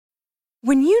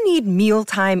When you need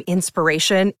mealtime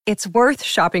inspiration, it's worth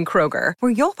shopping Kroger,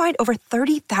 where you'll find over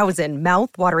 30,000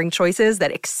 mouth-watering choices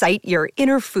that excite your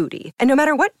inner foodie. And no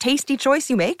matter what tasty choice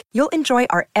you make, you'll enjoy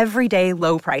our everyday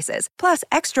low prices, plus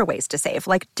extra ways to save,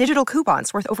 like digital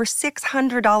coupons worth over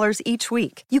 $600 each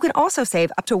week. You can also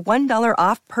save up to $1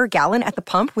 off per gallon at the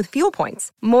pump with fuel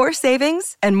points. More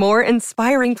savings and more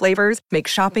inspiring flavors make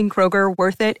shopping Kroger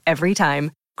worth it every time.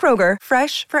 Kroger,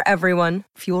 fresh for everyone.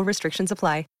 Fuel restrictions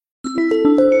apply.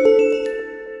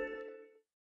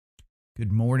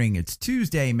 Good morning. It's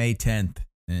Tuesday, May 10th,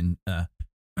 and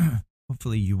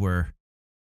hopefully you were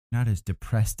not as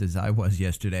depressed as I was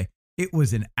yesterday. It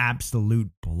was an absolute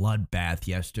bloodbath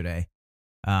yesterday.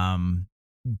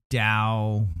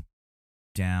 Dow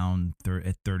down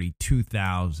at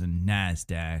 32,000,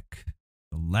 NASDAQ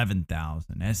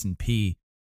 11,000, S&P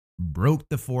broke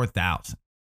the 4,000.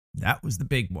 That was the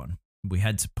big one. We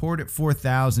had support at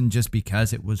 4,000 just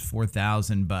because it was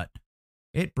 4,000, but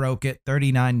it broke it,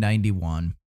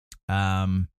 39.91.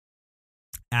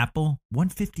 Apple,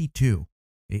 152.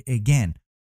 Again,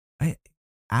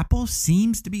 Apple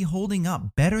seems to be holding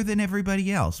up better than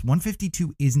everybody else.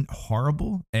 152 isn't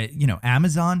horrible.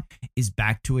 Amazon is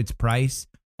back to its price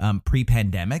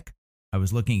pre-pandemic. I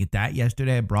was looking at that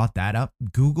yesterday. I brought that up.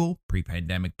 Google,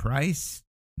 pre-pandemic price.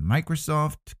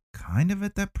 Microsoft, kind of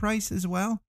at that price as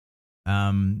well.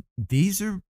 These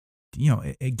are,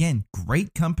 again,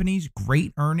 great companies,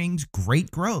 great earnings,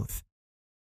 great growth.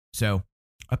 So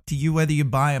up to you whether you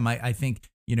buy them. I think,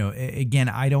 again,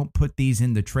 I don't put these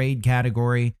in the trade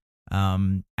category.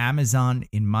 Amazon,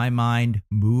 in my mind,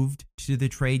 moved to the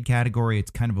trade category.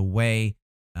 It's kind of a way.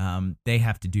 They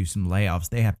have to do some layoffs.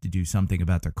 They have to do something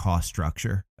about their cost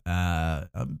structure,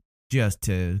 just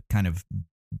to kind of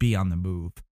be on the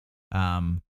move.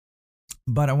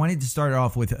 But I wanted to start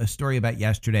off with a story about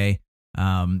yesterday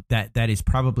that is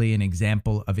probably an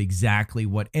example of exactly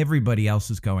what everybody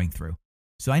else is going through.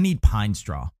 So I need pine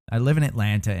straw. I live in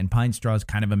Atlanta, and pine straw is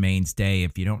kind of a mainstay.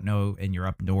 If you don't know and you're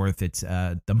up north, it's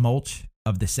the mulch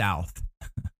of the South.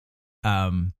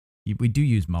 We do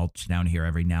use mulch down here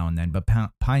every now and then, but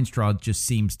pine straw just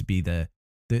seems to be the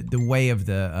way of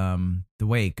the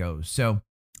way it goes. So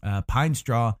pine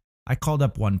straw. I called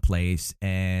up one place,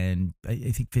 and I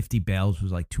think 50 bales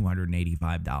was like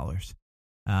 $285.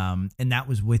 And that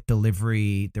was with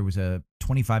delivery. There was a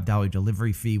 $25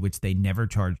 delivery fee, which they never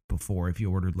charged before. If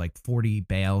you ordered like 40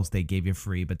 bales, they gave you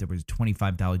free, but there was a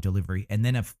 $25 delivery and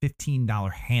then a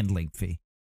 $15 handling fee.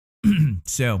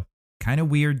 So kind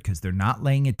of weird because they're not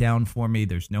laying it down for me.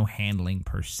 There's no handling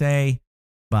per se,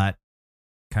 but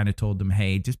kind of told them,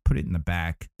 hey, just put it in the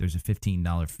back. There's a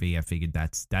 $15 fee. I figured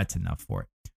that's enough for it.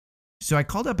 So I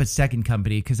called up a second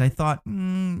company because I thought,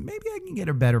 maybe I can get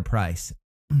a better price.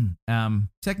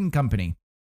 Second company,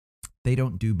 they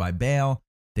don't do by bale.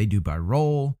 They do by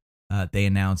roll. They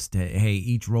announced, hey,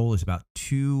 each roll is about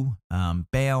 2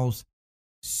 bales.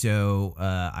 So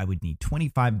I would need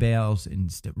 25 bales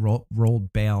instead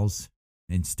rolled bales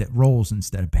rolls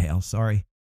instead of bales. Sorry.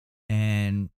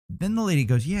 And then the lady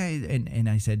goes, yeah. And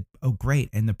I said, oh, great.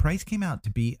 And the price came out to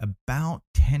be about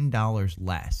 $10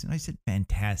 less. And I said,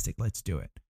 fantastic. Let's do it.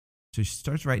 So she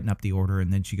starts writing up the order.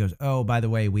 And then she goes, oh, by the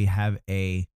way, we have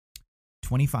a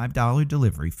 $25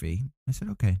 delivery fee. I said,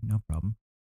 okay, no problem.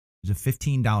 There's a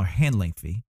 $15 handling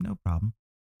fee. No problem.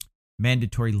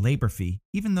 Mandatory labor fee,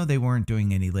 even though they weren't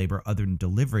doing any labor other than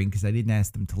delivering, because I didn't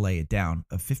ask them to lay it down,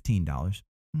 of $15.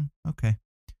 Okay.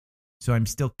 So I'm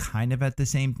still kind of at the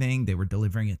same thing. They were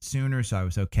delivering it sooner, so I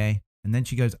was okay. And then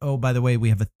she goes, oh, by the way, we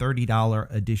have a $30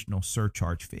 additional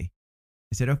surcharge fee.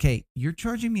 I said, okay, you're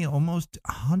charging me almost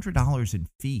 $100 in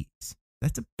fees.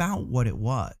 That's about what it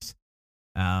was.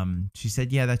 She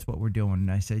said, yeah, that's what we're doing.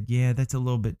 And I said, yeah, that's a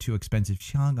little bit too expensive.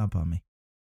 She hung up on me.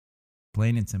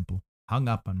 Plain and simple. Hung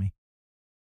up on me.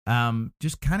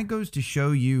 Just kind of goes to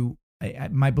show you,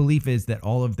 my belief is that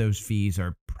all of those fees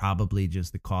are probably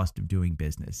just the cost of doing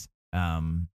business.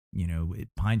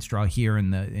 Pine straw here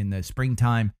in the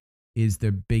springtime is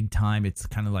the big time. It's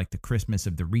kind of like the Christmas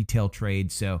of the retail trade.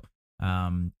 So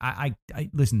I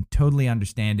listen, totally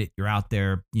understand it. You're out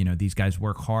there, these guys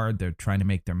work hard. They're trying to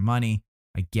make their money.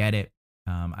 I get it.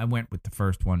 I went with the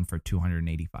first one for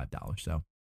 $285. So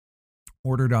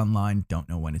ordered online. Don't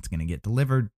know when it's going to get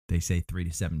delivered. They say 3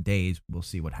 to 7 days. We'll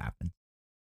see what happens.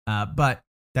 But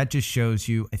that just shows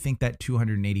you, I think that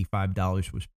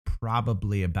 $285 was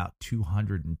probably about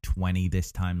 $220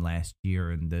 this time last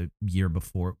year. And the year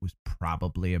before it was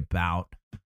probably about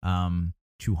 $200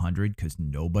 because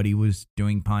nobody was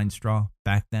doing pine straw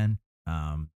back then.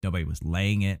 Nobody was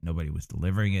laying it. Nobody was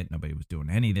delivering it. Nobody was doing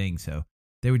anything. So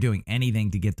They were doing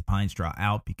anything to get the pine straw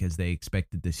out because they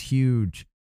expected this huge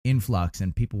influx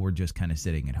and people were just kind of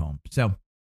sitting at home. So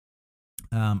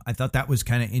I thought that was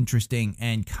kind of interesting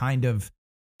and kind of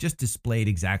just displayed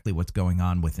exactly what's going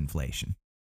on with inflation.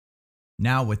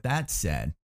 Now, with that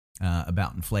said,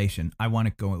 about inflation, I want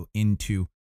to go into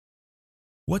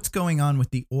what's going on with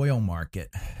the oil market.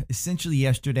 Essentially,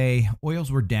 yesterday,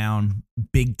 oils were down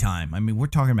big time. I mean, we're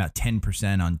talking about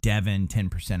 10% on Devon,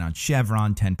 10% on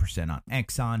Chevron, 10% on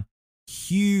Exxon.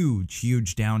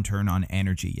 Huge downturn on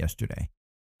energy yesterday.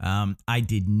 I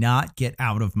did not get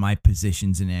out of my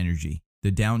positions in energy.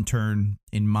 The downturn,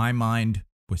 in my mind,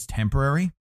 was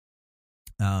temporary.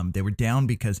 They were down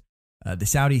because the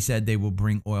Saudis said they will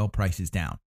bring oil prices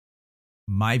down.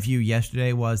 My view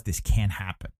yesterday was this can't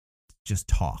happen. Just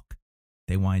talk.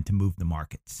 They wanted to move the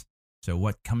markets. So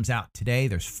what comes out today,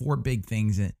 there's 4 big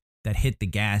things that hit the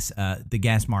gas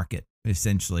market,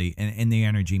 essentially, and the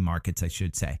energy markets, I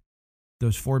should say.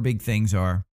 Those 4 big things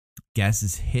are gas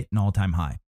has hit an all-time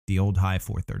high. The old high,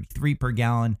 $4.33 per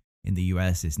gallon in the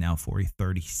U.S. is now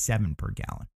 $4.37 per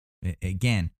gallon.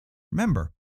 Again,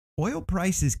 remember, oil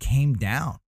prices came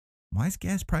down. Why is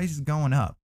gas prices going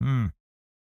up?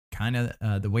 Kind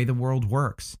of the way the world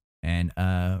works. And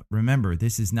remember,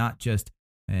 this is not just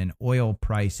an oil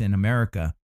price in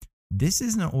America. This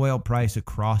is an oil price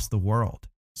across the world.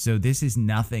 So this is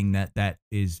nothing that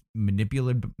is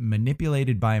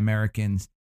manipulated by Americans.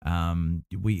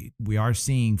 We are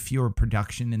seeing fewer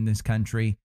production in this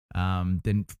country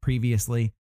than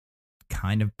previously.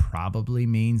 Kind of probably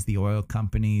means the oil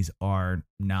companies are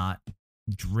not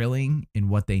drilling in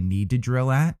what they need to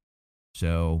drill at.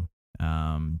 So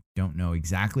don't know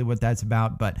exactly what that's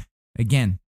about. But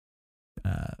again,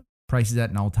 prices at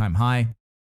an all-time high,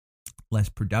 less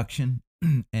production,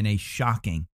 and a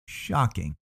shocking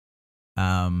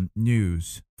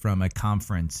news from a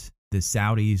conference. The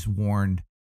Saudis warned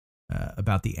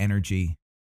about the energy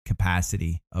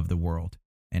capacity of the world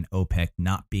and OPEC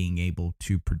not being able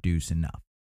to produce enough.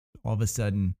 All of a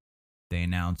sudden, they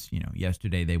announced,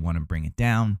 yesterday they want to bring it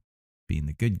down, being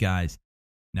the good guys.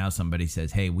 Now somebody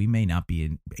says, hey, we may not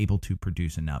be able to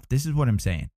produce enough. This is what I'm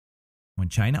saying. When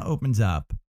China opens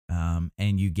up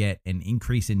and you get an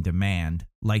increase in demand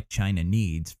like China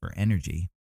needs for energy,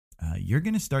 you're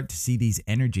going to start to see these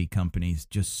energy companies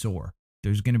just soar.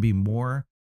 There's going to be more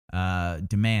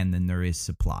demand than there is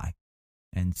supply.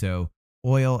 And so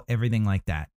oil, everything like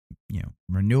that,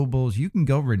 renewables, you can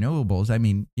go renewables. I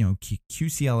mean,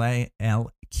 QCLN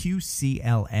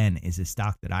is a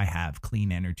stock that I have,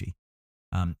 Clean Energy.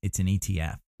 It's an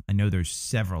ETF. I know there's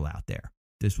several out there.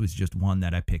 This was just one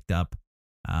that I picked up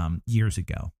years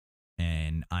ago,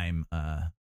 and I'm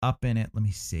up in it. Let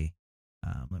me see.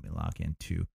 Let me log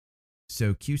into.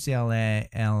 So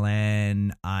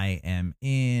QCLN, I am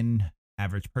in.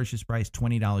 Average purchase price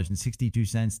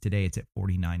 $20.62. Today it's at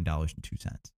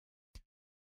 $49.02.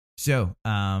 So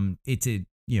it's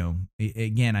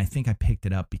again, I think I picked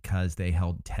it up because they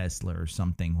held Tesla or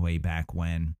something way back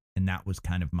when. And that was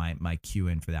kind of my cue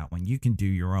in for that one. You can do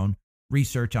your own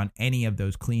research on any of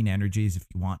those clean energies if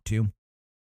you want to,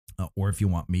 or if you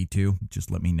want me to,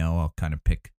 just let me know. I'll kind of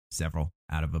pick several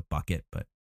out of a bucket, but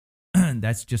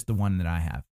that's just the one that I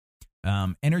have.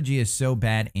 Energy is so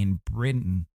bad in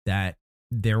Britain that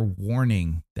they're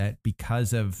warning that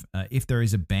because of if there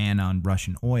is a ban on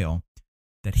Russian oil,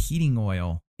 that heating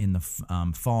oil in the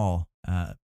fall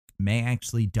may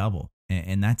actually double.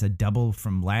 And that's a double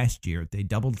from last year. They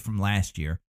doubled from last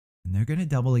year, and they're going to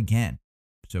double again.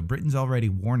 So Britain's already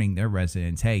warning their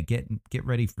residents, hey, get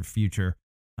ready for future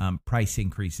price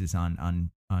increases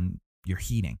on your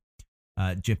heating.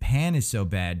 Japan is so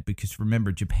bad because,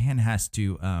 remember, Japan has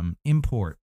to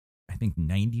import, I think,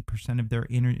 90% of their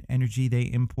energy they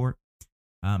import.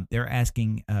 They're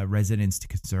asking residents to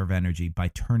conserve energy by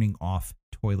turning off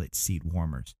toilet seat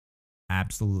warmers.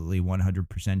 Absolutely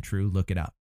 100% true. Look it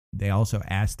up. They also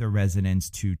asked their residents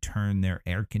to turn their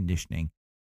air conditioning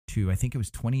to, I think it was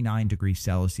 29 degrees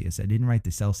Celsius. I didn't write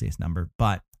the Celsius number,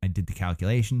 but I did the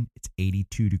calculation. It's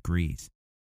 82 degrees.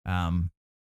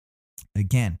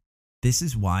 Again, this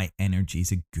is why energy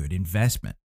is a good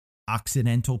investment.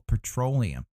 Occidental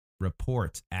Petroleum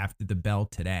reports after the bell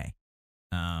today.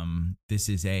 This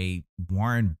is a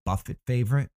Warren Buffett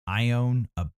favorite. I own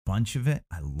a bunch of it.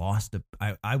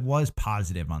 I was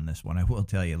positive on this one. I will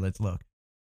tell you. Let's look.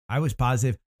 I was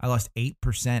positive. I lost 8%,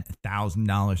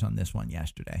 $1,000 on this one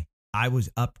yesterday. I was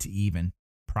up to even.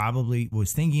 Probably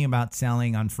was thinking about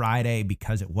selling on Friday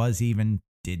because it was even.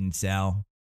 Didn't sell.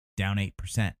 Down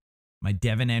 8%. My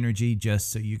Devon Energy,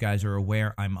 just so you guys are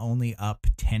aware, I'm only up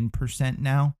 10%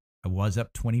 now. I was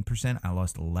up 20%. I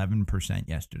lost 11%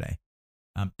 yesterday.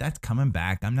 That's coming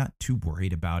back. I'm not too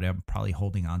worried about it. I'm probably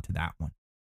holding on to that one.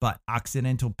 But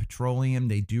Occidental Petroleum,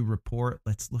 they do report.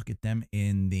 Let's look at them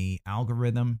in the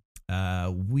algorithm.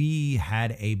 We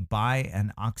had a buy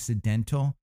an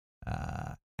Occidental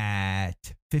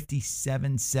at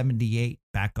 57.78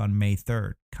 back on May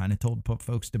 3rd. Kind of told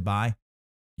folks to buy.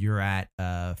 You're at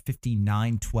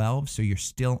 59.12, so you're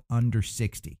still under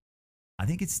 60. I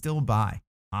think it's still a buy.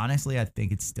 Honestly, I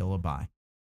think it's still a buy.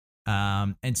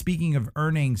 And speaking of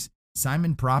earnings,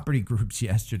 Simon Property Group's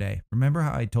yesterday. Remember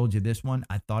how I told you this one?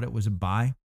 I thought it was a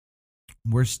buy.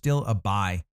 We're still a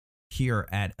buy here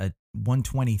at a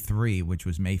 123, which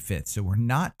was May 5th. So we're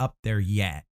not up there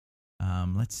yet.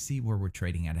 Let's see where we're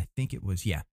trading at. I think it was,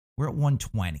 we're at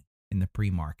 120 in the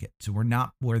pre-market. So we're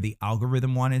not where the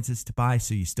algorithm wanted us to buy.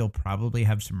 So you still probably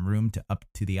have some room to up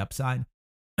to the upside.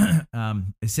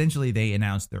 Essentially, they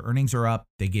announced their earnings are up.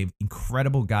 They gave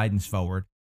incredible guidance forward,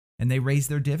 and they raised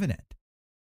their dividend.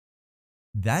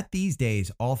 That these days,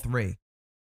 all three.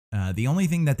 The only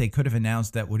thing that they could have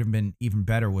announced that would have been even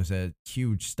better was a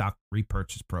huge stock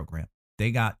repurchase program.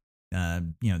 They got,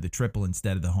 the triple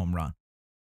instead of the home run.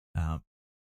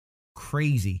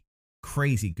 Crazy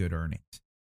good earnings.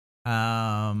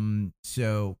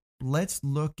 So let's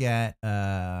look at,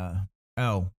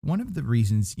 one of the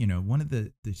reasons, one of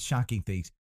the shocking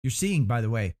things you're seeing, by the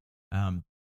way,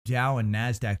 Dow and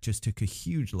NASDAQ just took a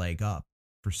huge leg up.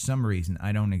 For some reason,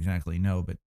 I don't exactly know,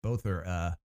 but both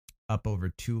are up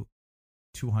over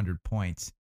 200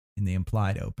 points in the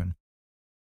implied open.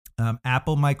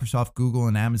 Apple, Microsoft, Google,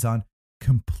 and Amazon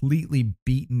completely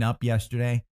beaten up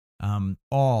yesterday.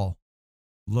 All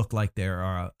look like they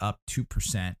are up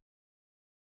 2%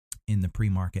 in the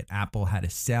pre-market. Apple had a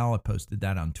sell. I posted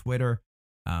that on Twitter.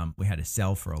 We had a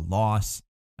sell for a loss.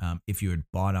 If you had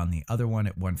bought on the other one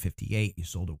at 158, you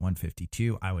sold at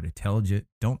 152, I would have told you,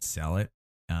 don't sell it.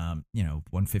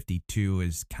 152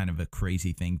 is kind of a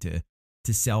crazy thing to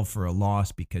sell for a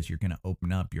loss because you're going to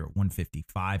open up. You're at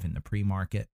 155 in the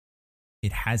pre-market.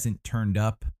 It hasn't turned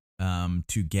up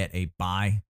to get a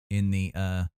buy in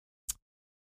the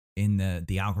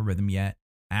algorithm yet.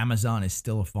 Amazon is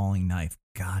still a falling knife.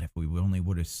 God, if we only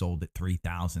would have sold at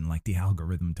 3,000 like the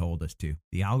algorithm told us to.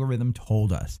 The algorithm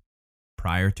told us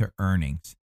prior to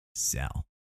earnings, sell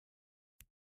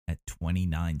at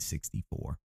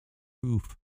 29.64.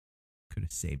 Oof. Could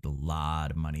have saved a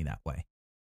lot of money that way.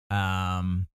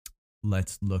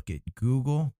 Let's look at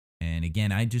Google. And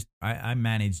again, I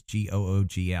manage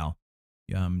GOOGL.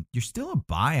 You're still a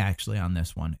buy actually on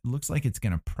this one. It looks like it's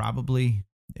going to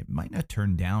it might not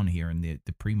turn down here in the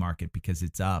pre-market because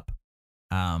it's up.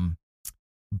 But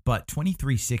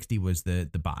 23.60 was the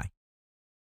buy.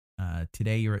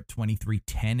 Today you're at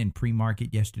 23.10 in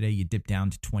pre-market. Yesterday you dipped down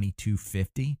to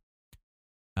 22.50.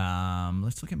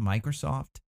 Let's look at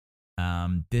Microsoft.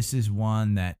 This is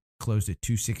one that closed at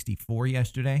 264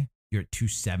 yesterday. You're at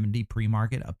 270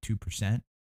 pre-market, up 2%.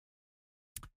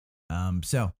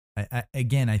 So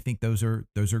again, I think those are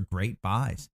great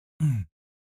buys.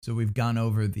 So we've gone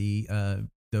over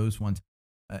those ones.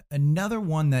 Another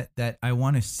one that I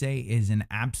want to say is an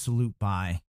absolute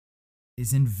buy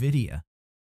is NVIDIA.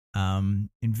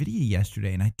 NVIDIA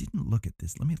yesterday, and I didn't look at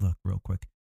this. Let me look real quick.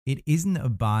 It isn't a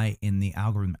buy in the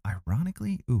algorithm.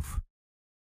 Ironically,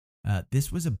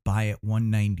 this was a buy at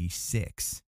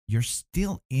 196. You're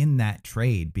still in that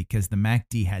trade because the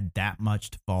MACD had that much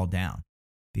to fall down.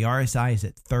 The RSI is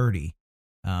at 30.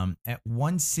 At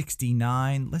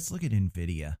 169, let's look at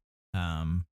NVIDIA.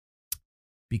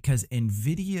 Because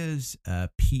NVIDIA's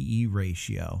PE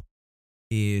ratio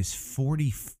is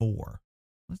 44.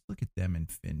 Let's look at them in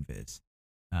FinViz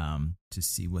to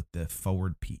see what the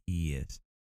forward PE is.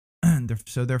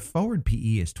 So their forward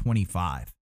PE is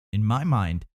 25. In my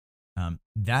mind,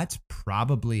 that's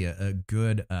probably a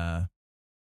good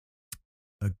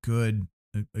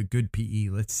PE.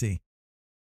 Let's see.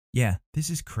 Yeah, this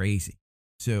is crazy.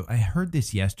 So I heard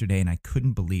this yesterday and I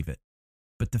couldn't believe it.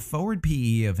 But the forward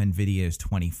PE of NVIDIA is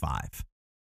 25.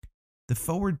 The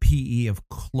forward PE of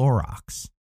Clorox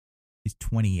is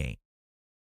 28.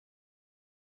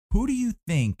 Who do you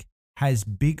think has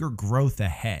bigger growth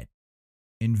ahead?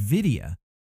 NVIDIA,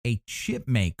 a chip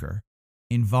maker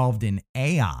involved in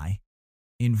AI,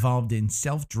 involved in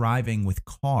self-driving with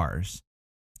cars,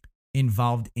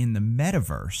 involved in the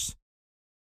metaverse,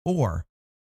 or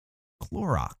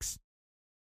Clorox?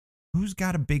 Who's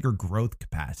got a bigger growth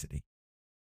capacity?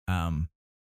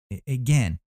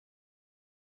 Again,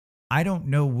 I don't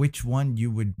know which one you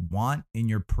would want in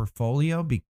your portfolio,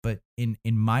 but in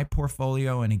my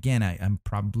portfolio, and again, I'm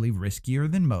probably riskier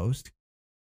than most,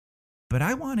 but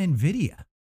I want NVIDIA.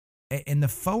 And the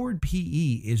forward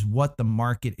PE is what the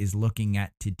market is looking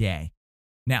at today.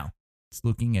 Now, it's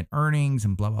looking at earnings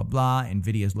and blah, blah, blah.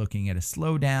 NVIDIA's looking at a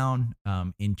slowdown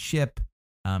in chip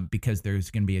because there's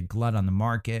going to be a glut on the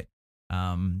market.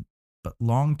 But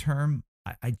long term,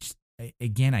 I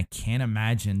can't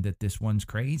imagine that this one's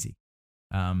crazy.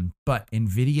 But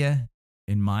NVIDIA,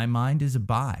 in my mind, is a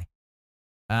buy.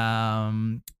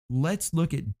 Let's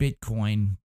look at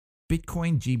Bitcoin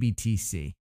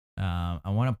GBTC. I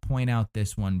want to point out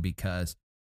this one because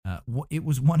it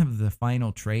was one of the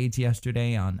final trades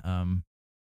yesterday on,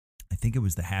 I think it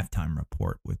was the halftime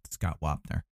report with Scott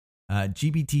Wapner.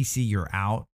 GBTC, you're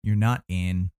out. You're not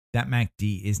in. That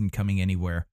MACD isn't coming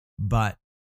anywhere. But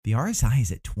the RSI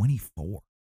is at 24.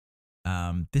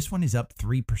 This one is up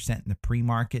 3% in the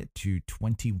pre-market to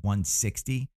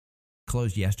 2160.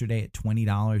 Closed yesterday at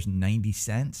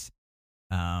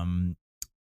 $20.90.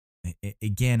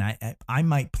 Again, I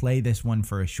might play this one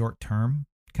for a short term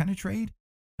kind of trade,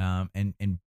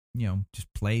 and just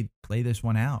play this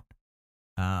one out.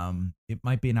 It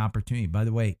might be an opportunity. By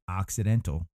the way,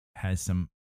 Occidental has some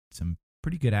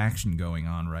pretty good action going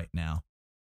on right now.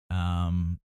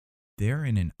 They're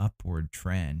in an upward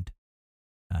trend.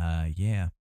 They've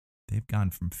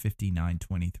gone from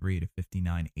 59.23 to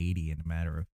 59.80 in a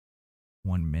matter of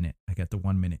 1 minute. I got the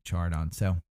 1 minute chart on.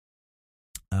 So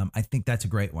I think that's a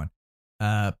great one.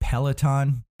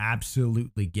 Peloton,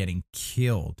 absolutely getting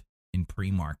killed in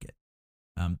pre-market.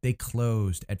 They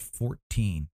closed at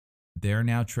 14. They're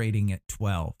now trading at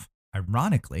 12.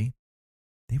 Ironically,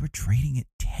 they were trading at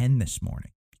 10 this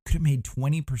morning. Could have made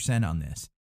 20% on this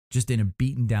just in a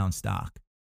beaten down stock.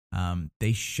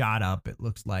 They shot up. It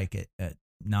looks like at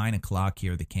 9 o'clock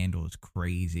here, the candle is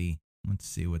crazy. Let's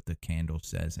see what the candle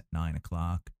says at 9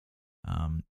 o'clock.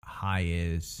 High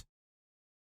is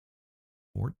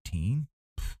 14.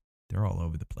 They're all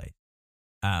over the place.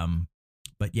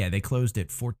 But yeah, they closed at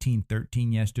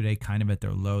 14.13 yesterday, kind of at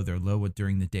their low. Their low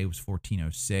during the day was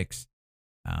 14.06.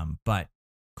 But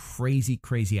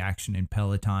crazy action in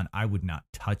Peloton. I would not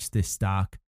touch this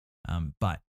stock,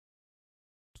 but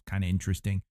it's kind of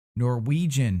interesting.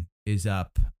 Norwegian is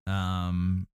up.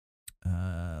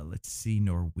 Let's see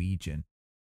Norwegian.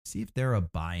 See if they're a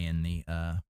buy in the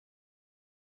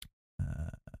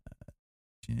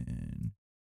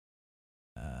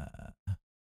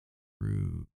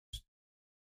cruise.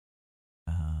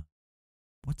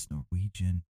 What's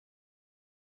Norwegian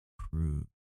cruise?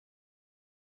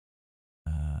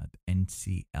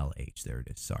 NCLH. There it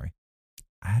is. Sorry,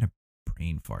 I had a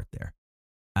brain fart there.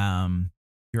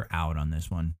 You're out on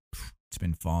this one. It's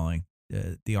been falling.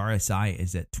 The RSI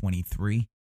is at 23.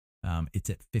 It's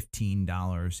at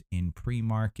 $15 in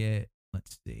pre-market.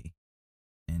 Let's see.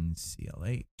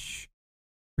 NCLH.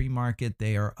 Pre-market,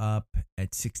 they are up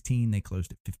at 16. They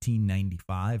closed at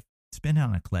 15.95. It's been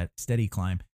on a steady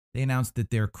climb. They announced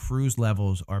that their cruise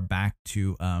levels are back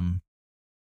to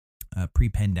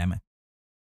pre-pandemic.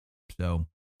 So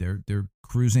they're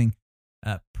cruising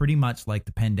pretty much like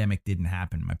the pandemic didn't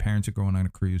happen. My parents are going on a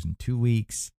cruise in 2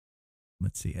 weeks.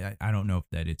 Let's see. I don't know if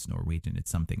that it's Norwegian. It's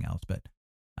something else, but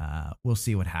we'll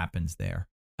see what happens there.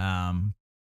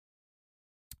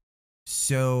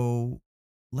 So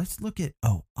let's look at,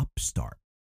 Upstart.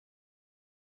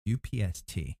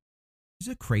 UPST. This is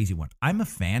a crazy one. I'm a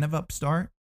fan of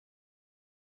Upstart.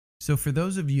 So for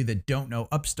those of you that don't know,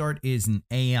 Upstart is an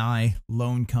AI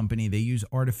loan company. They use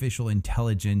artificial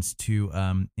intelligence to,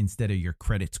 instead of your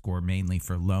credit score, mainly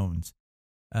for loans.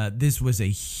 This was a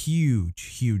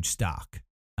huge stock.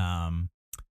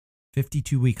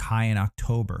 52-week high in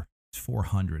October. It's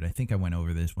 400. I think I went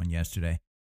over this one yesterday.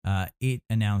 It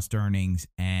announced earnings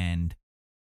and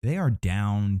they are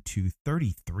down to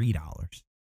 $33.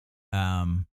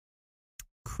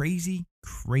 Crazy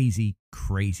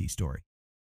story.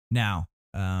 Now,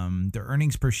 their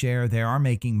earnings per share, they are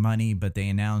making money, but they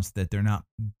announced that they're not,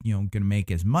 going to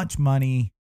make as much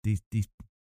money. There's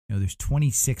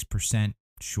 26%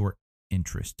 short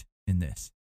interest in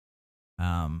this.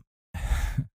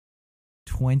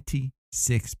 26%.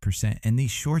 And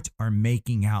these shorts are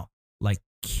making out like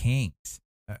kings.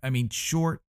 I mean,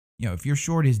 short, if your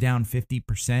short is down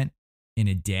 50% in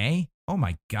a day, oh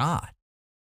my God,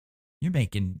 you're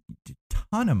making a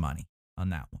ton of money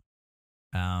on that one.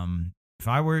 If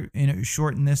I were in a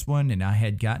short in this one and I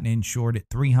had gotten in short at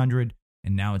 300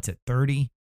 and now it's at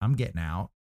 30, I'm getting out.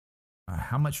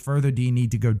 How much further do you need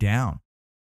to go down?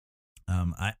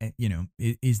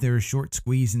 Is there a short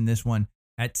squeeze in this one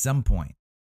at some point?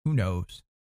 Who knows?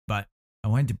 But I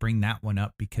wanted to bring that one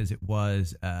up because it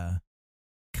was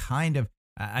kind of,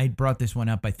 I brought this one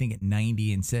up, I think at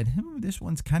 90 and said, this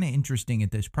one's kind of interesting at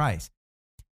this price.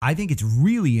 I think it's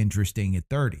really interesting at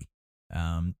 30.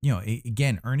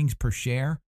 Again, earnings per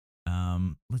share.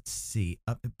 Let's see.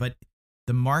 But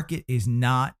the market is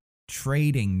not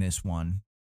trading this one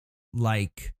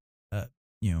like, a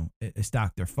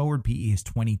stock. Their forward PE is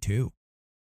 22.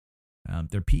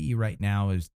 Their PE right now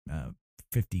is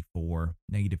 54,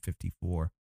 negative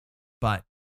 54. But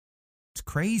it's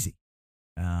crazy.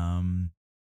 Let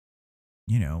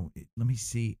me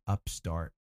see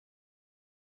Upstart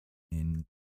in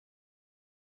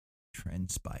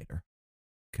TrendSpider,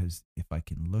 because if I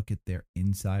can look at their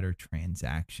insider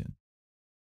transaction,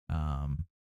 let's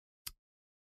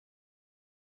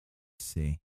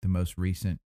see the most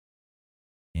recent.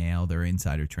 Yeah, their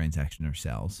insider transaction or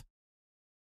sells.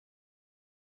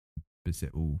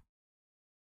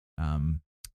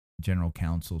 General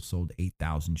counsel sold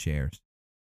 8,000 shares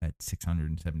at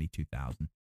 672,000.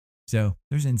 So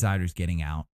there's insiders getting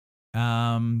out.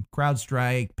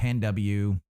 CrowdStrike,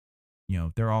 PanW,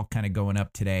 they're all kind of going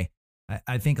up today.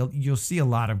 I think you'll see a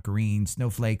lot of green.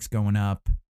 Snowflake's going up.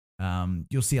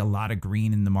 You'll see a lot of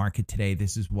green in the market today.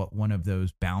 This is what one of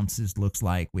those bounces looks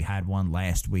like. We had one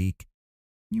last week.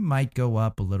 You might go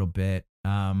up a little bit.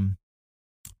 Qualcomm,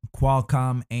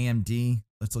 AMD.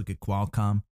 Let's look at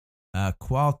Qualcomm.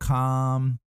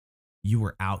 Qualcomm, you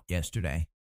were out yesterday.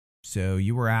 So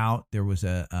you were out. There was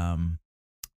a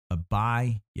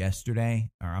buy yesterday,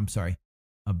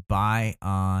 a buy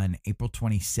on April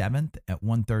 27th at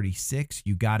 136.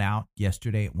 You got out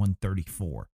yesterday at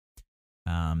 134.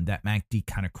 That MACD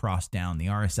kind of crossed down. The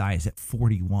RSI is at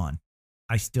 41.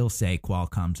 I still say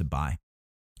Qualcomm's a buy.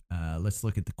 Let's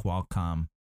look at the Qualcomm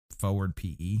forward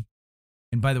PE.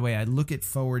 And by the way, I look at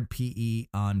forward PE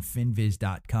on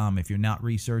finviz.com. If you're not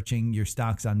researching your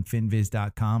stocks on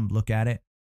finviz.com, look at it.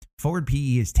 Forward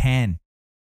PE is 10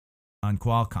 on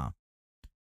Qualcomm.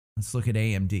 Let's look at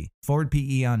AMD. Forward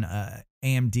PE on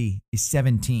AMD is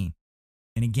 17.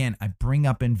 And again, I bring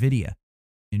up NVIDIA.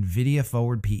 NVIDIA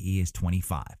forward PE is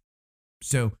 25.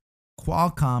 So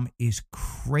Qualcomm is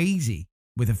crazy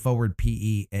with a forward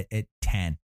PE at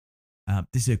 10.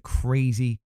 This is a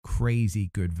crazy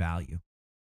good value.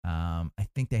 I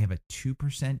think they have a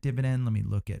 2% dividend. Let me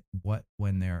look at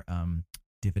when their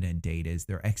dividend date is.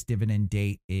 Their ex-dividend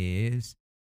date is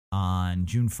on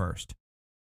June 1st.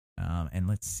 And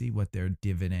let's see what their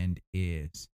dividend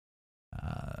is.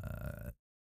 And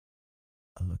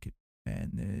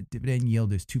the dividend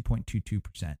yield is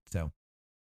 2.22%. So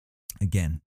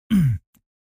again,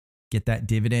 get that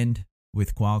dividend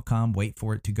with Qualcomm, wait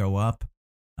for it to go up.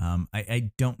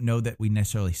 I don't know that we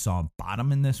necessarily saw a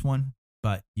bottom in this one,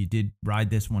 but you did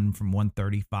ride this one from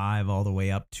 135 all the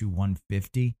way up to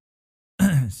 150.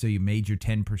 So you made your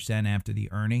 10% after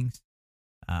the earnings.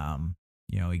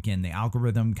 Again, the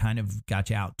algorithm kind of got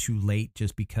you out too late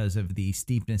just because of the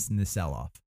steepness in the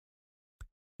sell-off.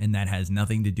 And that has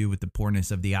nothing to do with the poorness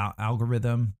of the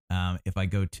algorithm. If I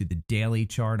go to the daily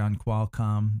chart on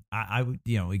Qualcomm, I would,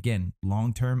 again,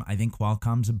 long-term, I think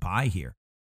Qualcomm's a buy here.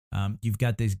 You've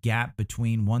got this gap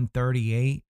between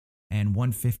 138 and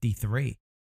 153.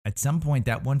 At some point,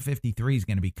 that 153 is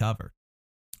going to be covered.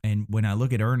 And when I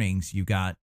look at earnings, you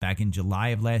got back in July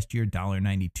of last year,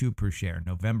 $1.92 per share.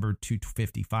 November,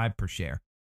 $2.55 per share.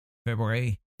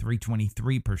 February,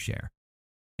 $3.23 per share.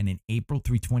 And in April,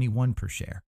 $3.21 per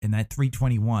share. And that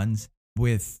 321's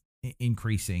with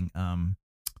increasing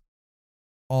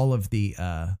all of the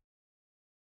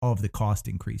cost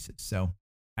increases. So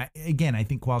I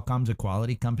think Qualcomm's a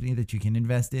quality company that you can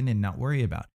invest in and not worry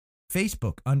about.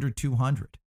 Facebook under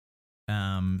 200.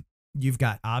 You've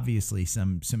got obviously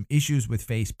some issues with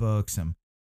Facebook, some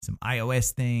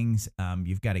iOS things.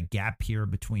 You've got a gap here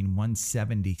between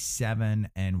 177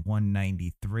 and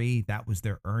 193. That was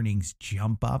their earnings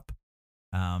jump up.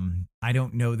 I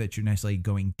don't know that you're necessarily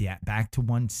going back to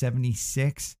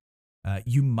 176.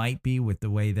 You might be with the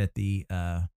way that the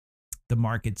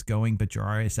market's going, but your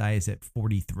RSI is at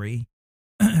 43.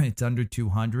 It's under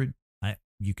 200.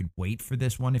 You could wait for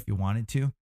this one if you wanted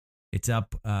to. It's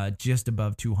up just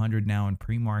above 200 now in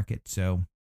pre-market. So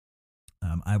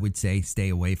I would say stay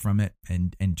away from it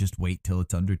and just wait till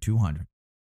it's under 200.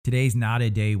 Today's not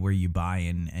a day where you buy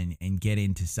and get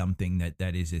into something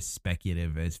that is as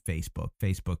speculative as Facebook.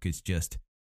 Facebook is just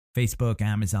Facebook,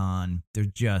 Amazon. They're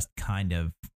just kind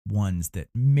of ones that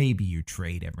maybe you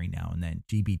trade every now and then.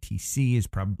 GBTC is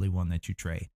probably one that you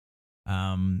trade.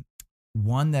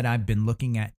 One that I've been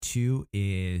looking at too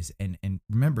is, and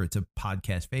remember, it's a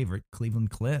podcast favorite, Cleveland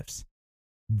Cliffs.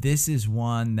 This is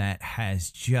one that has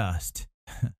just,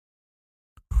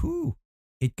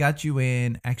 It got you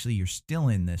in. Actually, you're still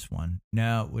in this one.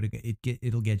 No,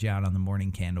 it'll get you out on the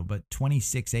morning candle, but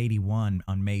 2681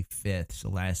 on May 5th, so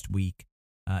last week.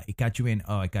 It got you in.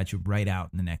 Oh, it got you right out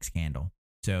in the next candle.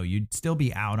 So you'd still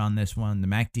be out on this one. The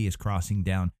MACD is crossing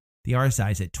down. The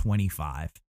RSI is at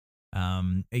 25.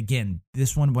 Again,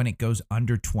 this one, when it goes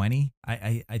under 20,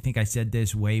 I think I said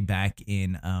this way back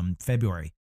in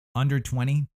February. Under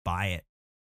 20, buy it.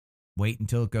 Wait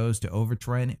until it goes to over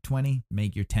 20,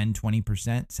 make your 10,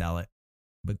 20%, sell it.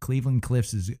 But Cleveland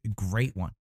Cliffs is a great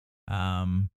one.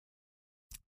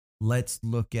 Let's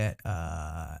look at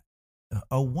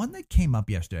one that came up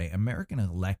yesterday, American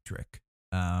Electric.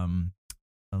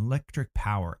 Electric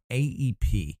Power,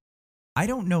 AEP. I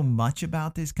don't know much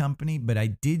about this company, but I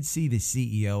did see the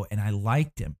CEO and I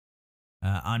liked him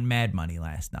on Mad Money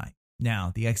last night.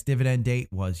 Now, the ex-dividend date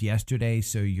was yesterday,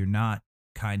 so you're not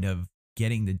kind of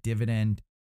getting the dividend.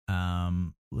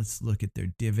 Let's look at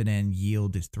their dividend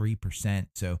yield is 3%.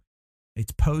 So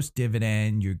it's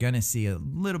post-dividend. You're going to see a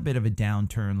little bit of a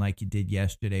downturn like you did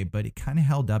yesterday, but it kind of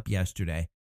held up yesterday.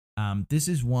 This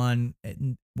is one,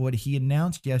 what he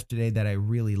announced yesterday that I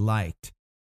really liked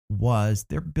was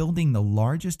they're building the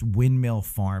largest windmill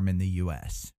farm in the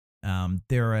U.S.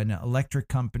 They're an electric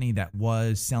company that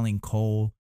was selling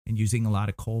coal and using a lot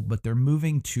of coal, but they're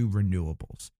moving to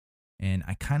renewables. And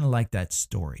I kind of like that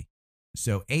story.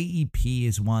 So AEP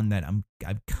is one that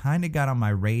I've kind of got on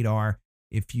my radar.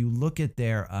 If you look at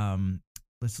their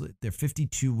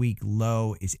 52-week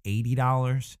low is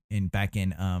 $80 back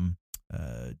in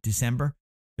December.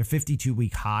 Their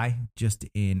 52-week high just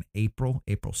in April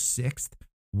 6th,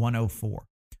 104.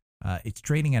 It's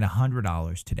trading at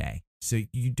 $100 today. So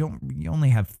you only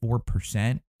have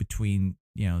 4% between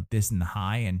this and the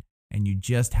high, and you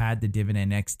just had the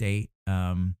dividend X date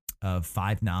of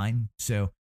 5.9.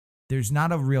 So there's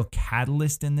not a real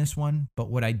catalyst in this one, but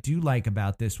what I do like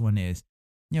about this one is,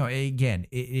 again,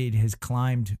 it has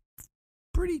climbed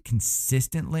pretty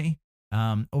consistently.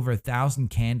 Over 1,000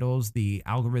 candles, the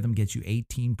algorithm gets you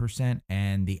 18%,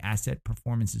 and the asset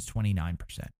performance is 29%.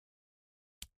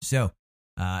 So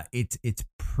it's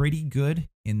pretty good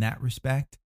in that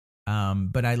respect.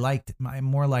 But I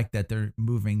more like that they're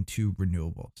moving to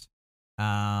renewables.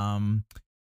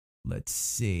 Let's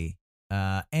see.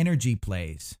 Energy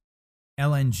plays.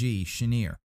 LNG,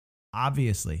 Cheniere.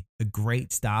 Obviously, a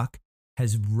great stock,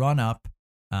 has run up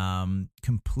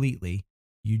completely.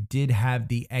 You did have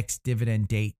the ex-dividend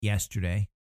date yesterday,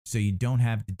 so you don't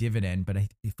have the dividend. But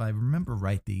if I remember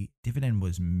right, the dividend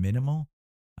was minimal.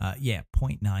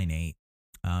 0.98.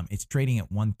 It's trading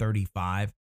at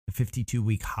 135. The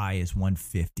 52-week high is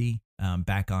 150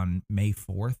 back on May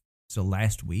 4th. So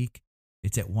last week,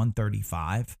 it's at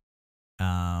 135.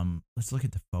 Let's look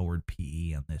at the forward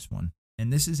PE on this one.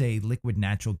 And this is a liquid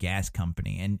natural gas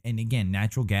company. And again,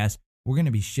 natural gas, we're going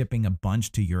to be shipping a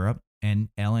bunch to Europe. And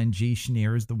LNG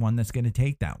Cheniere is the one that's going to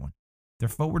take that one. Their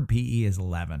forward PE is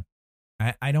 11.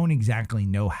 I don't exactly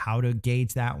know how to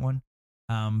gauge that one.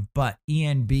 But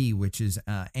ENB, which is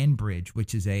Enbridge,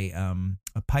 which is a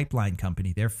pipeline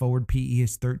company, their forward PE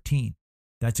is 13.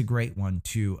 That's a great one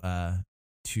to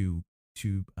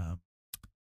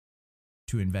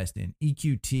invest in.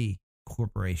 EQT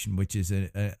Corporation, which is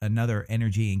another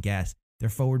energy and gas, their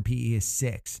forward PE is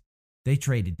 6. They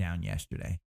traded down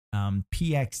yesterday.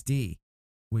 PXD,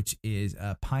 which is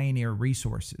Pioneer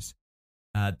Resources,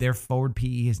 their forward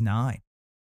PE is 9.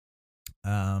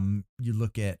 You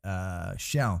look at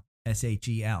Shell,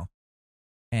 SHEL,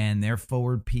 and their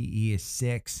forward PE is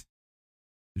 6.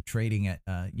 They're trading at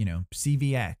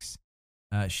CVX,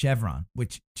 Chevron,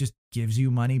 which just gives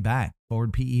you money back.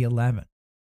 Forward PE 11.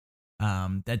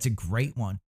 That's a great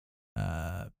one.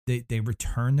 They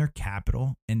return their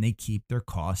capital and they keep their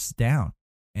costs down.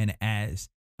 And as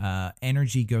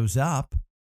energy goes up,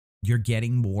 you're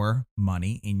getting more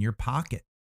money in your pocket.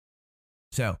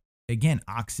 So again,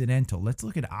 Occidental. Let's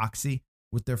look at Oxy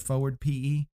with their forward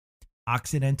PE.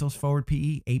 Occidental's forward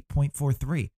PE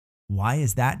 8.43. Why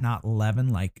is that not 11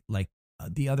 like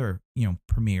the other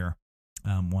premier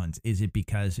ones? Is it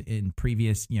because in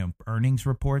previous earnings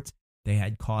reports they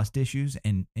had cost issues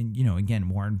and again,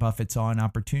 Warren Buffett saw an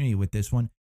opportunity with this one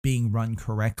being run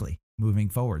correctly moving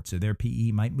forward. So their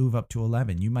PE might move up to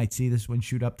 11. You might see this one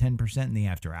shoot up 10% in the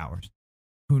after hours.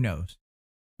 Who knows?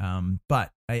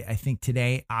 But I think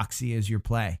today Oxy is your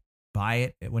play. Buy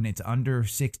it when it's under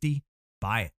 60.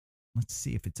 Buy it. Let's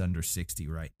see if it's under 60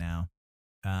 right now.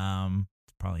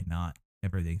 It's probably not.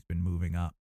 Everything's been moving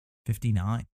up.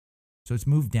 59. So it's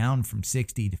moved down from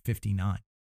 60 to 59.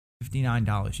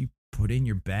 $59. You put in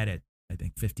your bet at I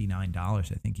think $59. I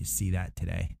think you see that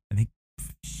today. I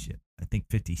think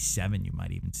 57 you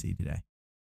might even see today.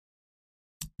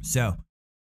 So,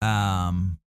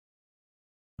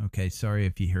 okay, sorry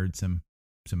if you heard some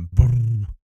boom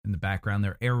in the background.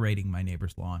 They're aerating my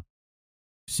neighbor's lawn.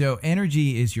 So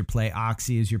energy is your play.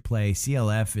 Oxy is your play.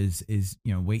 CLF is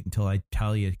wait until I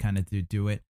tell you kind of to do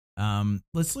it.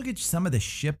 Let's look at some of the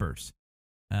shippers.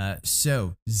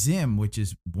 So Zim, which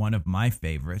is one of my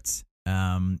favorites,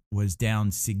 was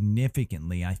down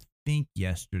significantly, I think,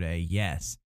 yesterday.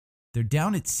 Yes. They're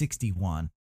down at 61.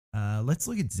 Let's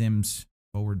look at Zim's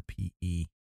forward PE.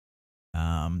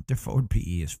 Their forward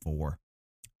PE is 4.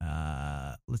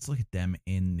 Let's look at them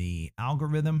in the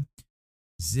algorithm.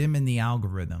 Zim in the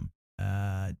algorithm.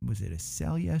 Was it a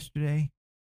sell yesterday?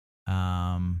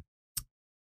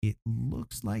 It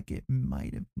looks like it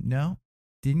might have. No,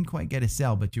 didn't quite get a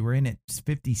sell, but you were in at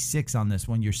 56 on this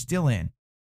one. You're still in,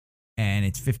 and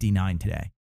it's 59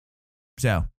 today.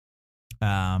 So,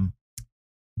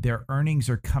 their earnings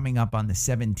are coming up on the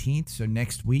 17th. So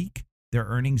next week, their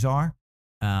earnings are.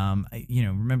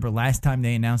 Remember last time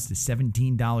they announced a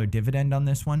 $17 dividend on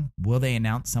this one. Will they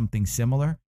announce something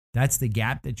similar? That's the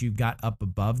gap that you've got up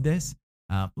above this.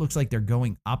 Looks like they're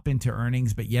going up into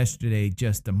earnings, but yesterday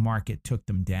just the market took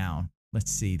them down.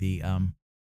 Let's see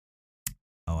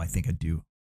I think I do.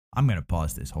 I'm going to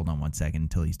pause this. Hold on one second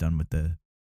until he's done with the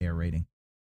air rating.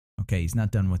 Okay, he's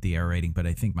not done with the air rating, but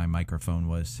I think my microphone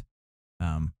was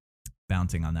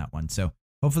bouncing on that one. So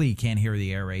hopefully you can't hear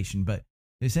the aeration, but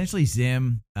essentially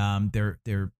Zim, they're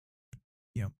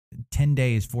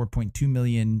 10-day is 4.2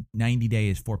 million, 90-day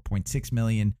is 4.6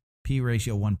 million, P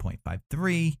ratio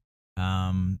 1.53.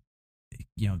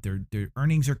 Their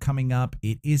earnings are coming up.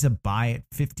 It is a buy at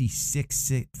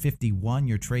 56.51.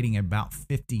 You're trading at about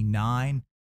 59.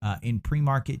 In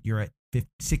pre-market, you're at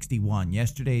 61.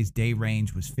 Yesterday's day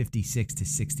range was 56 to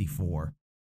 64.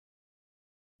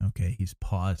 Okay, he's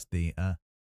paused the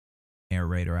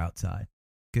aerator outside.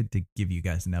 Good to give you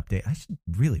guys an update. I should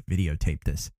really videotape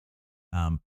this.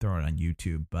 Throw it on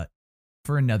YouTube, but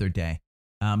for another day.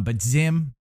 But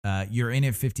Zim, you're in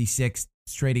at 56,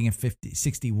 it's trading at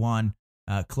 61,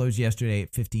 closed yesterday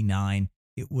at 59.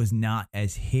 It was not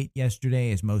as hit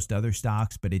yesterday as most other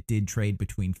stocks, but it did trade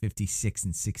between 56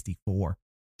 and 64.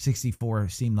 64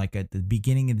 seemed like at the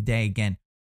beginning of the day. Again,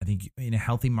 I think in a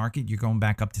healthy market, you're going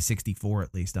back up to 64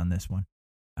 at least on this one.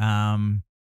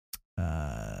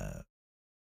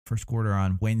 First quarter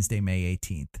on Wednesday, May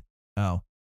 18th. Oh,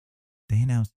 they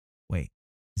announced,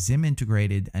 Zim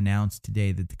Integrated announced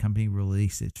today that the company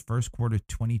released its first quarter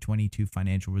 2022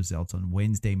 financial results on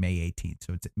Wednesday, May 18th.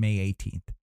 So it's May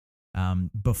 18th,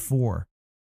 before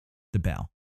the bell.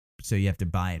 So you have to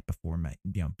buy it before May,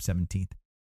 17th.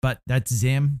 But that's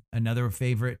Zim. Another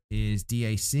favorite is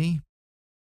DAC.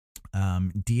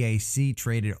 DAC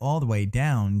traded all the way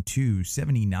down to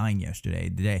 79 yesterday.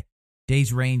 The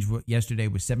day's range yesterday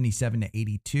was 77 to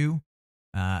 82.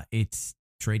 It's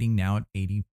trading now at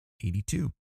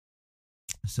 82.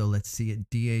 So let's see at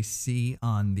DAC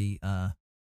on the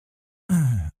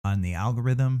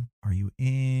algorithm. Are you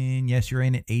in? Yes, you're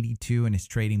in at 82, and it's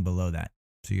trading below that.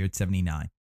 So you're at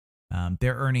 79.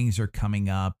 Their earnings are coming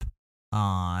up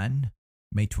on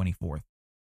May 24th.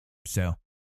 So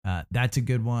that's a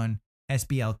good one.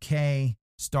 SBLK,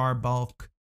 Starbulk,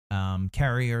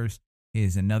 Carriers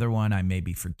is another one. I may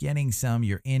be forgetting some.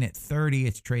 You're in at 30.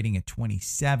 It's trading at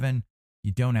 27.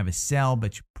 You don't have a sell,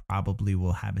 but you probably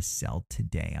will have a sell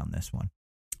today on this one.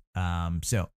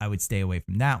 So I would stay away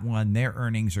from that one. Their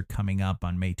earnings are coming up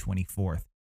on May 24th.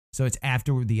 So it's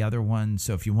after the other one.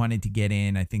 So if you wanted to get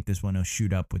in, I think this one will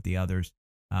shoot up with the others.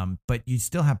 But you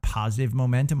still have positive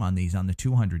momentum on these on the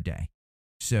 200-day.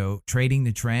 So trading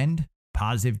the trend,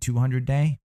 positive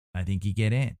 200-day, I think you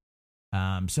get in.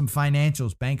 Some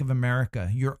financials, Bank of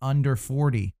America, you're under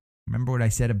 40. Remember what I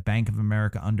said of Bank of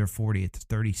America under 40, it's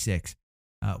 36.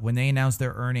 When they announced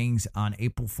their earnings on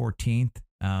April 14th,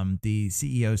 the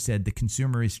CEO said the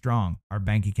consumer is strong. Our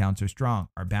bank accounts are strong.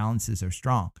 Our balances are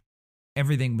strong.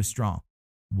 Everything was strong.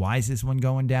 Why is this one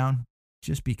going down?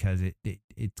 Just because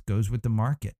it goes with the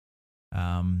market.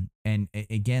 And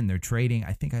again, they're trading.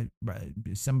 I think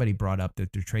somebody brought up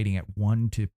that they're trading at 1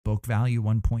 to book value,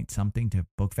 1 point something to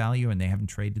book value, and they haven't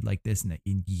traded like this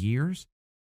in years.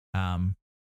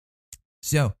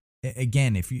 So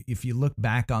again, if you look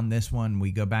back on this one,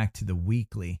 we go back to the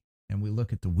weekly and we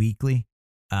look at the weekly.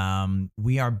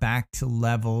 We are back to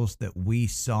levels that we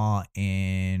saw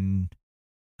in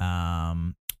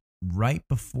right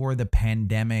before the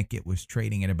pandemic. It was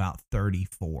trading at about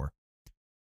 34.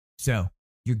 So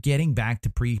you're getting back to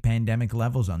pre-pandemic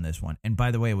levels on this one. And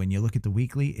by the way, when you look at the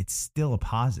weekly, it's still a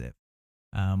positive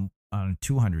on a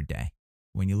 200-day.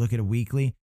 When you look at a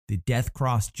weekly, the death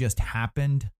cross just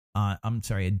happened. A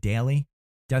daily.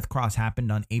 Death cross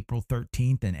happened on April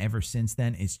 13th, and ever since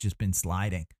then, it's just been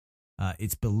sliding.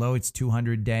 It's below its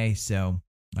 200-day, so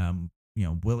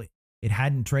it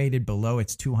hadn't traded below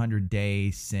its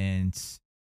 200-day since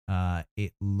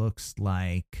it looks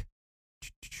like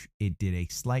it did a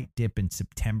slight dip in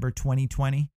September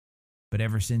 2020. But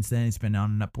ever since then, it's been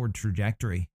on an upward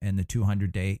trajectory. And the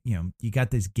 200-day, you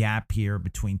got this gap here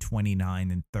between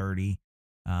 29 and 30.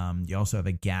 You also have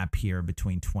a gap here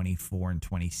between 24 and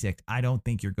 26. I don't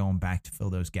think you're going back to fill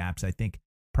those gaps. I think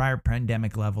prior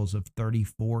pandemic levels of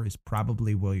 34 is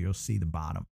probably where you'll see the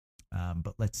bottom.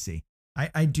 But let's see.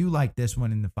 I do like this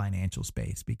one in the financial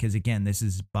space because, again, this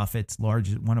is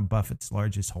one of Buffett's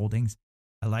largest holdings.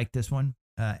 I like this one.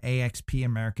 AXP,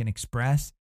 American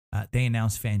Express. They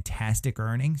announced fantastic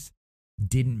earnings.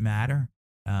 Didn't matter.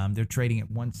 They're trading at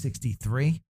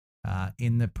 163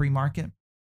 in the pre-market.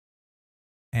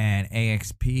 And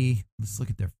AXP, let's look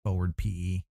at their forward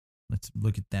PE. Let's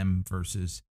look at them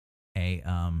versus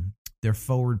their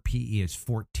forward PE is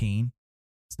 14.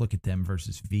 Let's look at them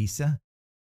versus Visa.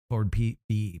 Forward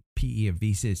PE of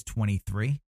Visa is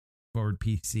 23. Forward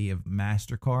PE of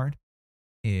MasterCard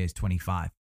is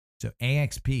 25. So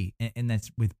AXP, and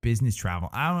that's with business travel.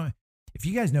 I don't know if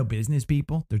you guys know business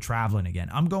people, they're traveling again.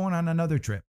 I'm going on another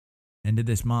trip end of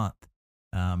this month.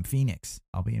 Phoenix.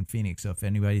 I'll be in Phoenix. So if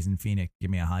anybody's in Phoenix, give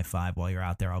me a high five while you're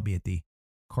out there. I'll be at the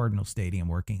Cardinal Stadium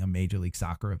working a Major League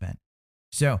Soccer event.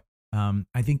 So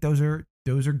I think those are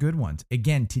good ones.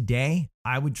 Again, today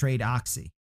I would trade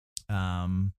Oxy.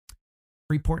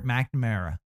 Freeport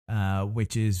McMoRan,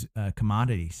 which is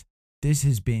commodities. This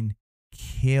has been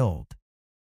killed.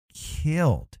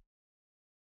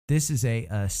 This is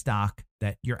a stock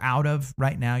that you're out of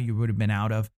right now. You would have been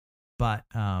out of, but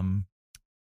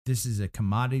this is a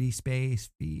commodity space.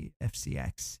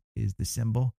 FCX is the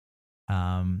symbol,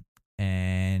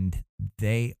 and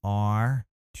they are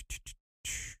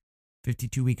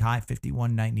 52-week high,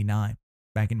 $51.99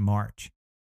 back in March.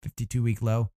 52-week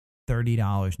low,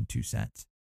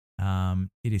 $30.02.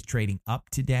 It is trading up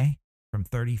today from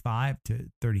 35 to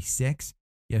 36.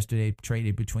 Yesterday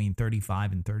traded between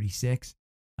 35 and 36.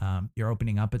 You're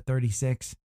opening up at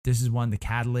 36. This is the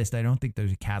catalyst. I don't think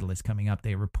there's a catalyst coming up.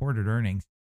 They reported earnings,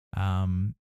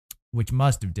 which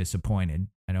must have disappointed.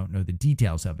 I don't know the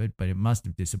details of it, but it must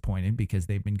have disappointed because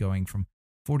they've been going from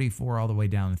 44 all the way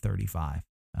down to 35.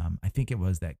 I think it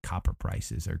was that copper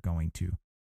prices are going to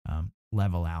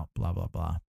level out, blah, blah,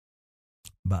 blah.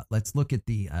 But let's look at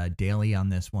the daily on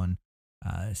this one.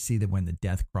 See that when the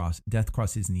death cross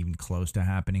isn't even close to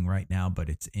happening right now, but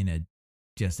it's in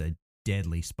just a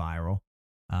deadly spiral.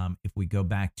 If we go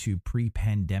back to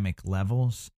pre-pandemic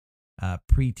levels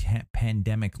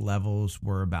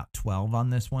were about 12 on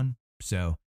this one.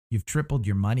 So you've tripled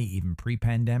your money even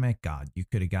pre-pandemic. God, you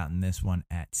could have gotten this one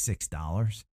at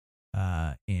 $6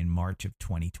 in March of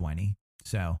 2020.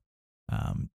 So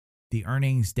the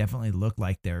earnings definitely look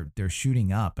like they're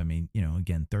shooting up. I mean,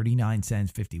 again, 39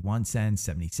 cents, 51 cents,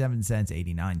 77 cents,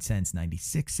 89 cents,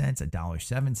 96 cents,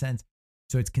 $1.07.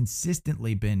 So it's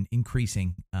consistently been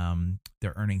increasing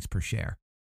their earnings per share.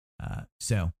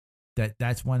 So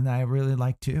that's one that I really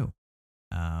like too.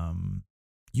 UPS.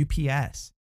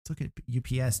 Let's look at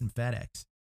UPS and FedEx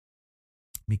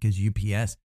because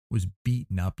UPS was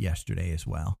beaten up yesterday as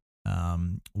well.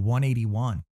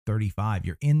 181.35.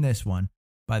 You're in this one,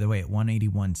 by the way, at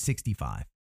 181.65.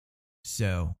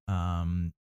 So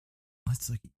let's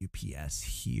look at UPS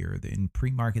here. In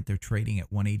pre-market, they're trading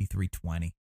at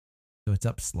 183.20. So it's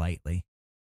up slightly.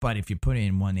 But if you put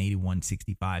in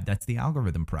 181.65, that's the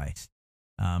algorithm price.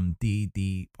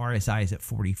 The RSI is at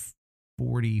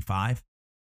 45.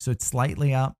 So it's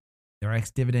slightly up. Their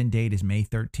ex-dividend date is May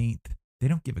 13th. They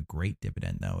don't give a great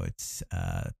dividend, though. It's,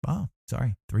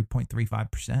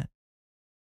 3.35%. Let's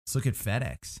look at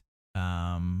FedEx.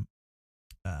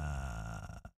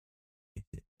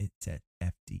 It's at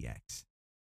FDX.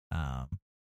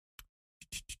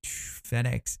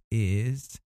 FedEx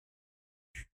is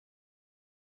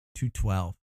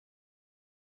 212.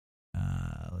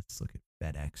 Let's look at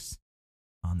FedEx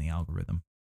on the algorithm.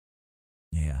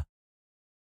 Yeah.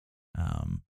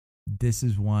 This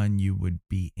is one you would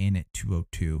be in at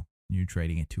 202. You're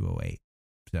trading at 208.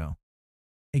 So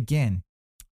again,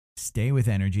 stay with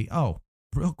energy. Oh,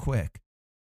 real quick.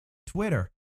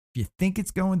 Twitter. If you think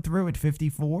it's going through at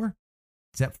 54,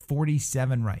 it's at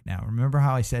 47 right now. Remember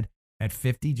how I said at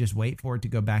 50, just wait for it to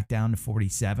go back down to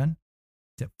 47?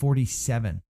 It's at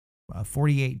 47,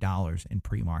 $48 in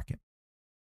pre-market.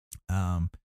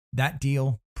 That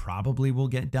deal probably will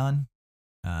get done.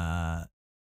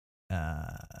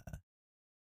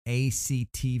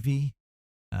 ACTV,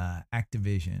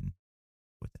 Activision.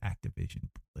 What's Activision?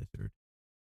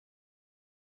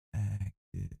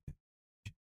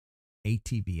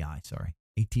 ATVI, sorry.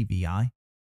 ATVI.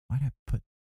 Why did I put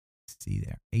C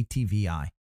there? ATVI.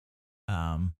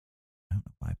 I don't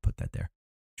know why I put that there.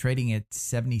 Trading at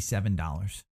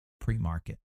 $77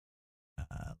 pre-market.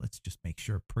 Let's just make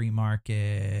sure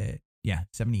pre-market. Yeah,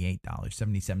 $78,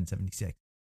 77.76.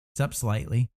 It's up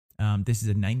slightly. This is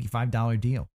a $95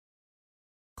 deal.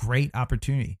 Great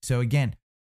opportunity. So again,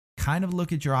 kind of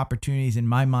look at your opportunities. In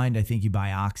my mind, I think you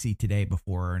buy Oxy today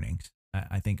before earnings.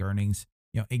 I think earnings,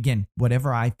 again,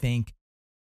 whatever I think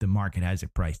the market has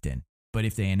it priced in. But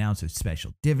if they announce a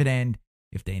special dividend,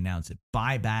 if they announce a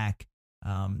buyback,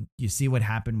 you see what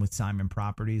happened with Simon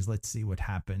Properties. Let's see what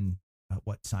happened,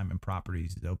 what Simon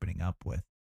Properties is opening up with,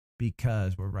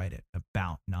 because we're right at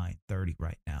about 9:30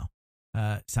 right now.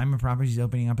 Simon Properties is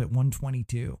opening up at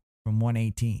 122 from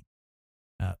 118.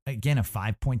 Again, a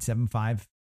 5.75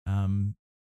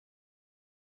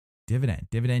 dividend.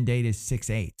 Dividend date is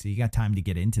 6/8, so you got time to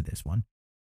get into this one.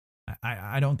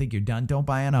 I don't think you're done. Don't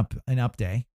buy an up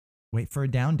day. Wait for a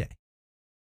down day.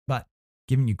 But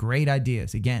giving you great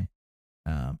ideas. Again,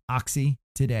 Oxy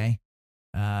today.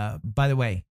 By the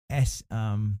way,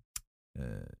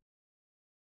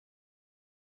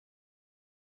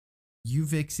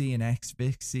 UVIXI and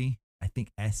XVIXI. I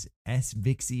think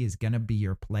SVIXI is going to be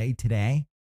your play today.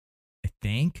 I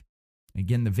think.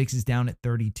 Again, the VIX is down at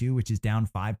 32, which is down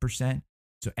 5%.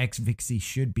 So XVIXI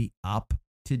should be up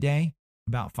today,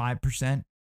 about 5%.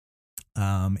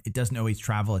 It doesn't always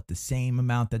travel at the same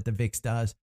amount that the VIX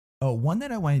does. Oh, one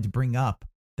that I wanted to bring up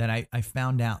that I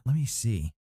found out. Let me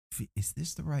see. Is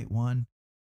this the right one?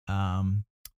 I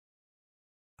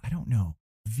don't know.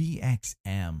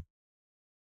 VXM.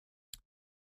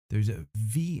 There's a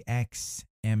VXMT,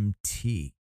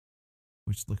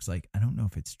 which looks like, I don't know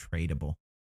if it's tradable.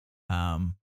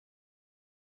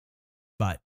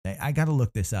 But I got to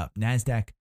look this up.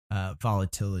 NASDAQ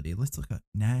volatility. Let's look up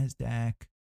NASDAQ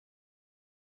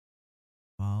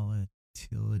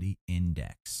volatility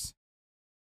index.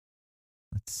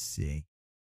 Let's see.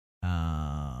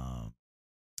 ETF.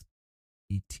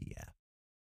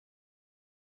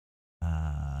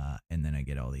 And then I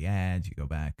get all the ads. You go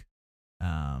back.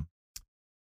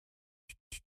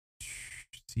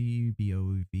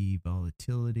 CBOV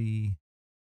volatility.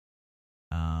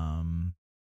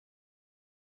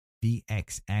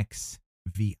 VXX,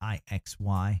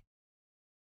 VIXY.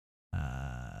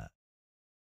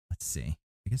 Let's see.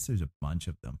 I guess there's a bunch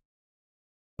of them.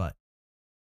 But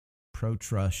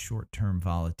ProTrust short-term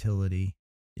volatility.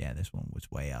 Yeah, this one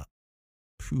was way up.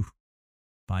 Phew.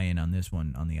 Buy-in on this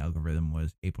one on the algorithm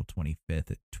was April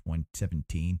 25th at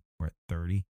 2017. We're at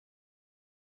 30.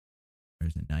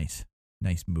 There's a nice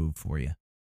move for you.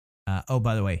 Oh,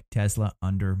 by the way, Tesla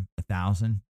under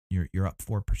 1,000. You're up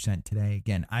 4% today.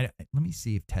 Again, let me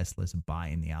see if Tesla's a buy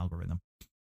in the algorithm.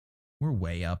 We're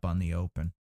way up on the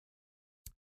open.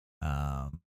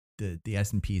 The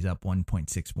S&P is up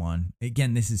 1.61.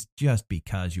 Again, this is just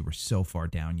because you were so far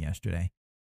down yesterday.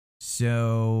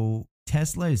 So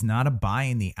Tesla is not a buy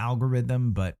in the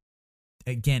algorithm, but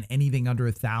again, anything under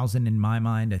 1,000 in my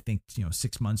mind, I think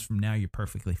 6 months from now you're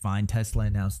perfectly fine. Tesla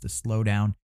announced the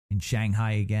slowdown in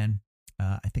Shanghai again.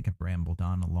 I think I've rambled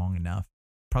on long enough.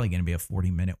 Probably going to be a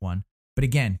 40-minute one. But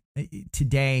again,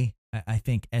 today, I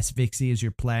think SVIXI is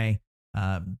your play.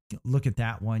 Look at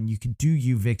that one. You could do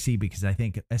UVIXI because I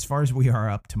think as far as we are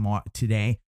up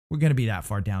today, we're going to be that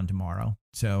far down tomorrow.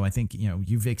 So I think,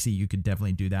 UVIXI, you could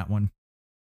definitely do that one.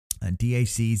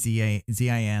 DAC,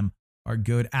 ZIM are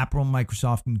good. Apple,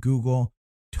 Microsoft, and Google,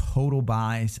 total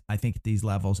buys, I think, at these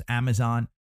levels. Amazon,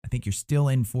 I think you're still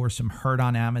in for some hurt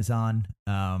on Amazon.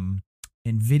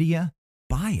 NVIDIA,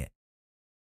 buy it.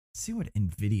 Let's see what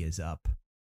NVIDIA's up.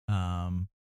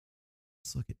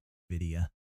 Let's look at NVIDIA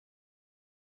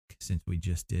since we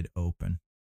just did open.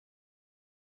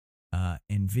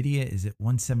 NVIDIA is at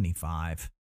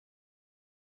 175.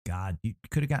 God, you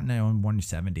could have gotten it on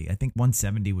 170. I think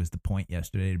 170 was the point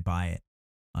yesterday to buy it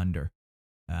under.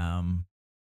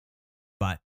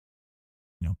 But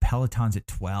Peloton's at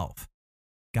 12.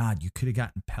 God, you could have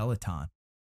gotten Peloton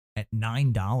at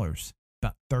 $9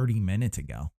 about 30 minutes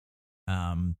ago.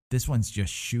 This one's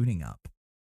just shooting up.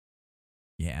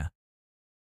 Yeah.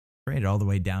 Traded all the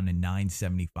way down to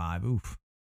 975. Oof.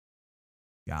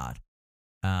 God.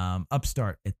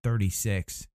 Upstart at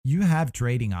 36. You have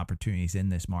trading opportunities in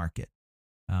this market.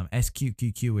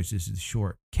 SQQQ, which is the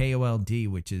short. KOLD,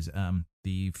 which is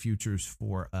the futures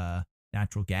for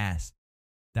natural gas.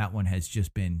 That one has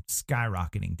just been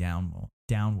skyrocketing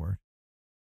downward.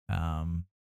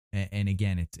 And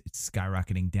again, it's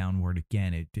skyrocketing downward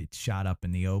again. It shot up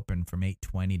in the open from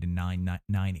 820 to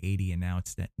 980, and now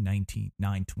it's at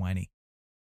 920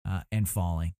 and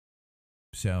falling.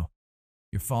 So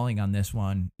you're falling on this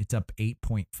one. It's up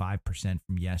 8.5%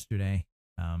 from yesterday.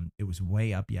 It was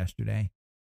way up yesterday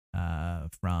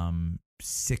from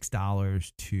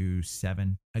 $6 to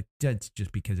 $7. That's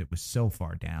just because it was so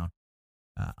far down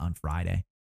on Friday.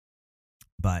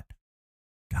 But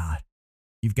God,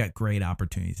 you've got great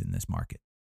opportunities in this market.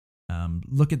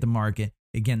 Look at the market.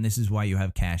 Again, this is why you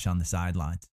have cash on the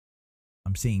sidelines.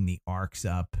 I'm seeing the ARKs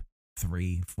up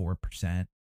 3-4%.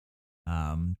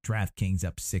 DraftKings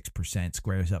up 6%.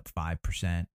 Square's up 5%.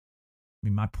 I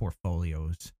mean, my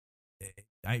portfolios,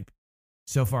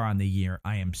 so far on the year,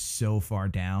 I am so far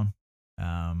down.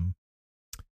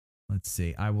 Let's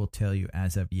see. I will tell you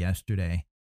as of yesterday.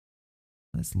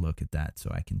 Let's look at that so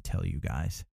I can tell you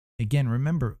guys. Again,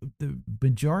 remember, the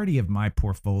majority of my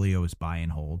portfolio is buy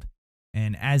and hold.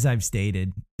 And as I've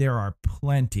stated, there are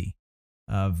plenty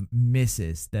of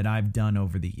misses that I've done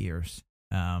over the years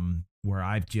where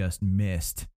I've just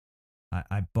missed.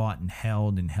 I bought and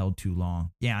held too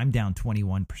long. Yeah, I'm down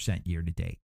 21% year to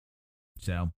date.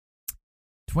 So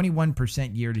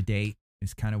 21% year to date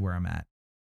is kind of where I'm at.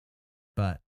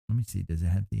 But let me see. Does it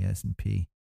have the S&P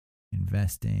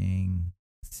investing?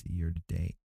 Let's see, year to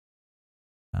date.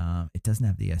 It doesn't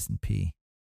have the S&P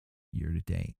year to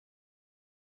date.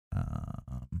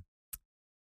 I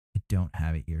don't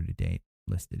have it year to date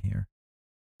listed here.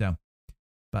 So,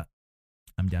 but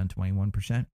I'm down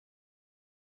 21%.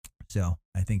 So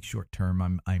I think short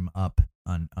term I'm up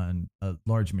on a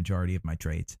large majority of my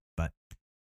trades. But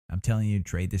I'm telling you to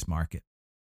trade this market.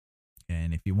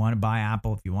 And if you want to buy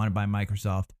Apple, if you want to buy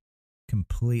Microsoft,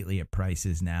 completely at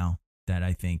prices now that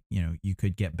I think, you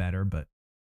could get better, but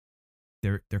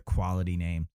they're quality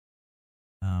name.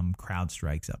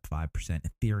 CrowdStrike's up 5%.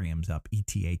 Ethereum's up,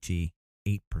 ETHE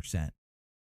 8%.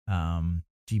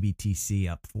 GBTC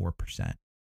up 4%.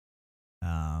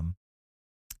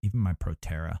 Even my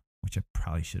Proterra, which I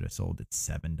probably should have sold at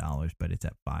 $7, but it's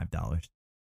at $5.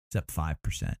 It's up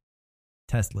 5%.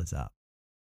 Tesla's up.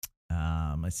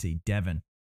 Let's see, Devon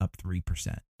up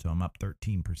 3%. So I'm up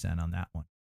 13% on that one.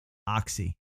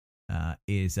 Oxy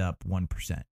is up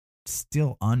 1%.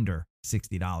 Still under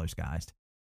 $60, guys.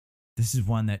 This is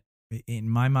one that, in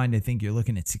my mind, I think you're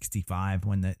looking at 65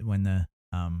 when the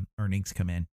earnings come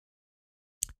in.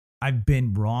 I've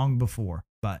been wrong before,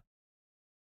 but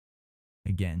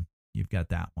again, you've got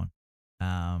that one.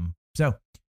 So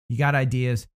you got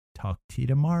ideas. Talk to you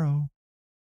tomorrow.